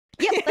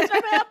Yep, let's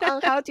wrap it up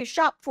on how to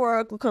shop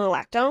for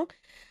gluconolactone.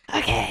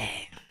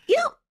 Okay.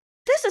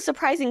 This is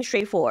surprisingly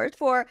straightforward.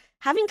 For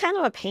having kind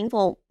of a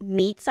painful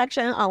meat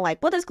section on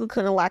like what does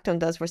gluconolactone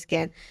does for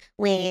skin,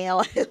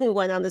 well, we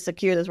went on the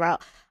circuitous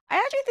route. I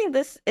actually think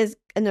this is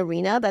an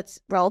arena that's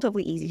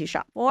relatively easy to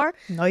shop for.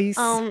 Nice.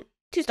 To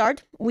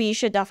start, we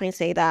should definitely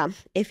say that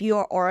if you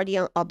are already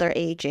on other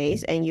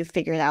AHAs and you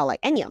figured out like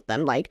any of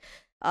them, like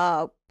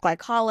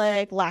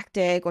glycolic,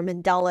 lactic, or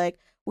mandelic,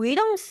 we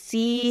don't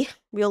see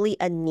really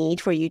a need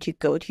for you to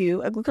go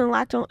to a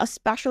gluconolactone,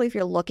 especially if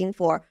you're looking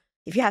for,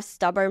 if you have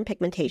stubborn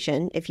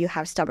pigmentation, if you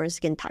have stubborn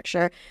skin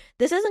texture.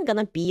 This isn't going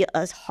to be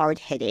as hard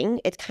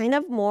hitting. It's kind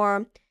of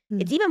more,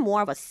 it's even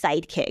more of a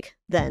sidekick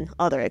than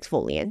other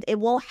exfoliant. It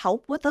will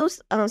help with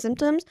those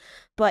symptoms,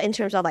 but in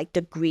terms of like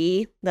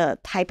degree, the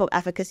type of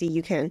efficacy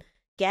you can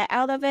get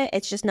out of it,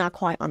 it's just not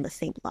quite on the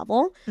same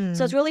level.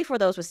 So it's really for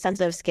those with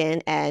sensitive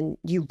skin and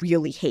you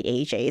really hate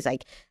AHAs,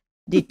 like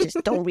they just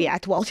don't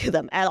react well to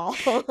them at all.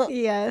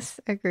 Yes,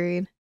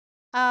 agreed.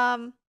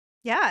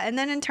 Yeah, and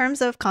then in terms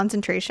of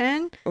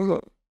concentration,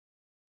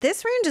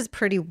 this range is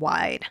pretty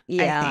wide.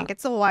 I think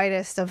it's the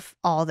widest of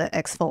all the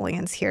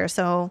exfoliants here.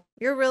 So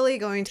you're really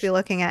going to be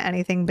looking at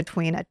anything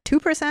between a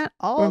 2%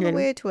 all the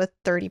way to a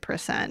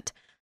 30%.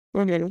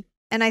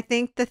 And I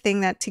think the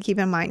thing that to keep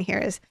in mind here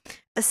is,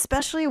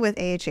 especially with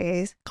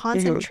AHAs,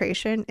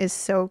 concentration is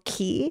so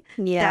key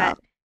that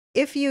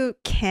if you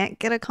can't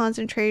get a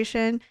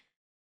concentration,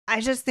 I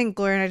just think,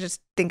 Gloria, I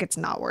just think it's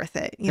not worth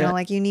it. You know,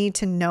 like you need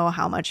to know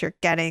how much you're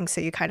getting so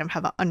you kind of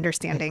have an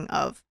understanding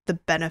of the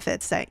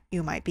benefits that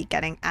you might be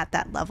getting at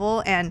that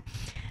level. And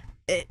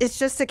it's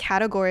just a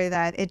category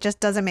that it just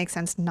doesn't make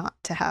sense not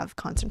to have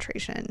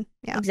concentration.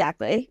 Yeah,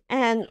 exactly.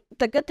 And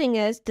the good thing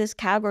is this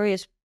category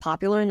is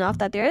popular enough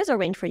that there is a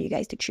range for you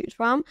guys to choose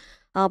from.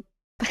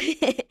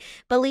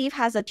 Believe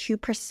has a 2%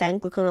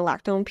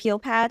 gluconolactone peel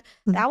pad.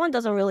 That one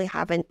doesn't really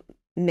have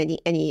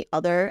any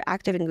other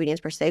active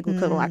ingredients per se.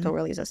 Gluconolactone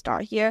really is a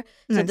star here.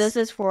 So this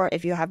is for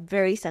if you have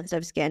very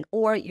sensitive skin,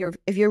 or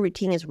if your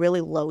routine is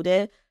really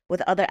loaded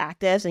with other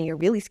actives and you're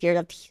really scared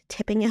of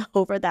tipping it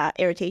over that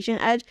irritation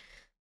edge.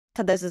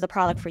 So this is the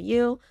product for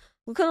you.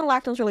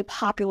 Gluconolactone is really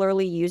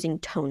popularly used in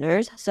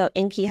toners. So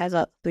Inky has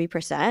a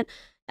 3%.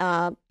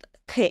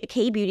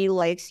 K-Beauty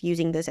likes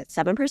using this at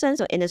 7%.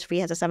 So Innisfree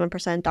has a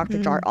 7%. Dr.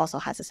 Jart also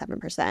has a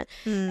 7%.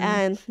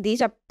 And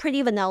these are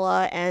pretty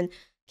vanilla and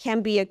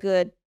can be a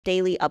good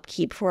daily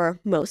upkeep for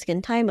most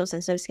skin types, most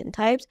sensitive skin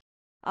types.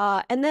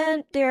 And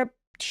then there are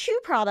 2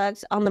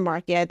 products on the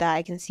market that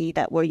I can see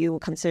that where you will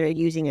consider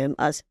using them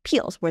as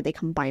peels, where they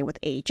combine with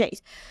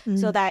AHAs.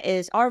 So that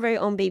is our very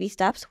own Baby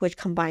Steps, which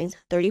combines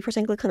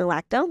 30%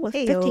 gluconolactone with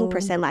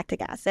 15%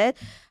 lactic acid.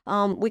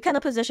 We kind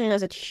of position it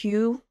as a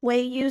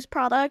 2-way use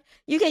product.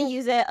 You can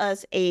use it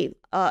as a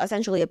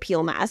essentially a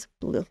peel mask.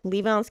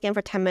 Leave it on skin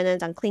for 10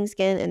 minutes on clean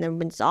skin and then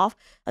rinse off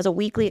as a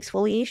weekly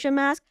exfoliation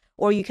mask.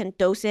 Or you can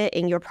dose it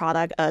in your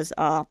product as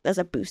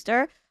a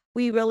booster.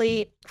 We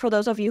really, for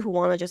those of you who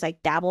want to just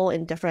like dabble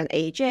in different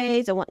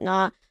AHAs and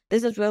whatnot,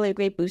 this is really a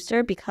great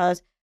booster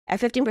because at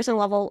 15%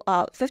 level,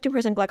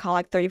 15%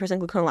 glycolic,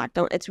 30%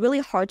 gluconolactone, it's really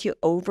hard to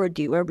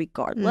overdo it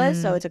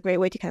regardless. So it's a great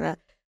way to kind of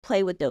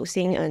play with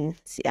dosing and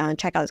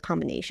check out this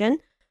combination.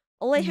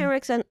 Ole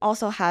Henriksen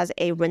also has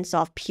a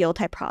rinse-off peel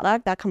type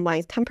product that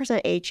combines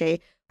 10%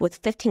 AHA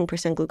with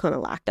 15%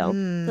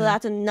 gluconolactone. So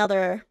that's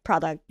another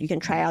product you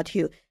can try out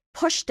to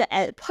push the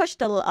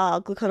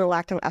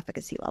gluconolactone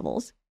efficacy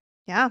levels.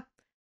 Yeah,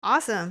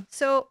 awesome.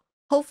 So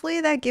hopefully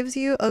that gives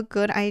you a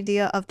good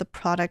idea of the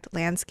product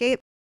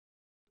landscape.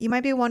 You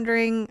might be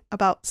wondering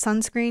about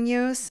sunscreen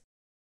use.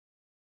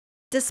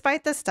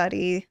 Despite the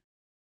study,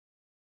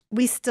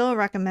 we still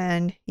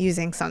recommend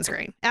using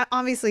sunscreen.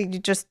 Obviously,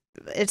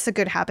 it's a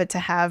good habit to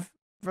have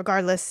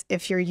regardless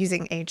if you're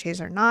using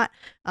AHAs or not.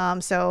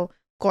 So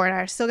Gloria and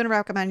I are still going to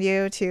recommend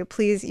you to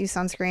please use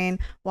sunscreen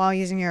while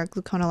using your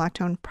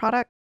gluconolactone product.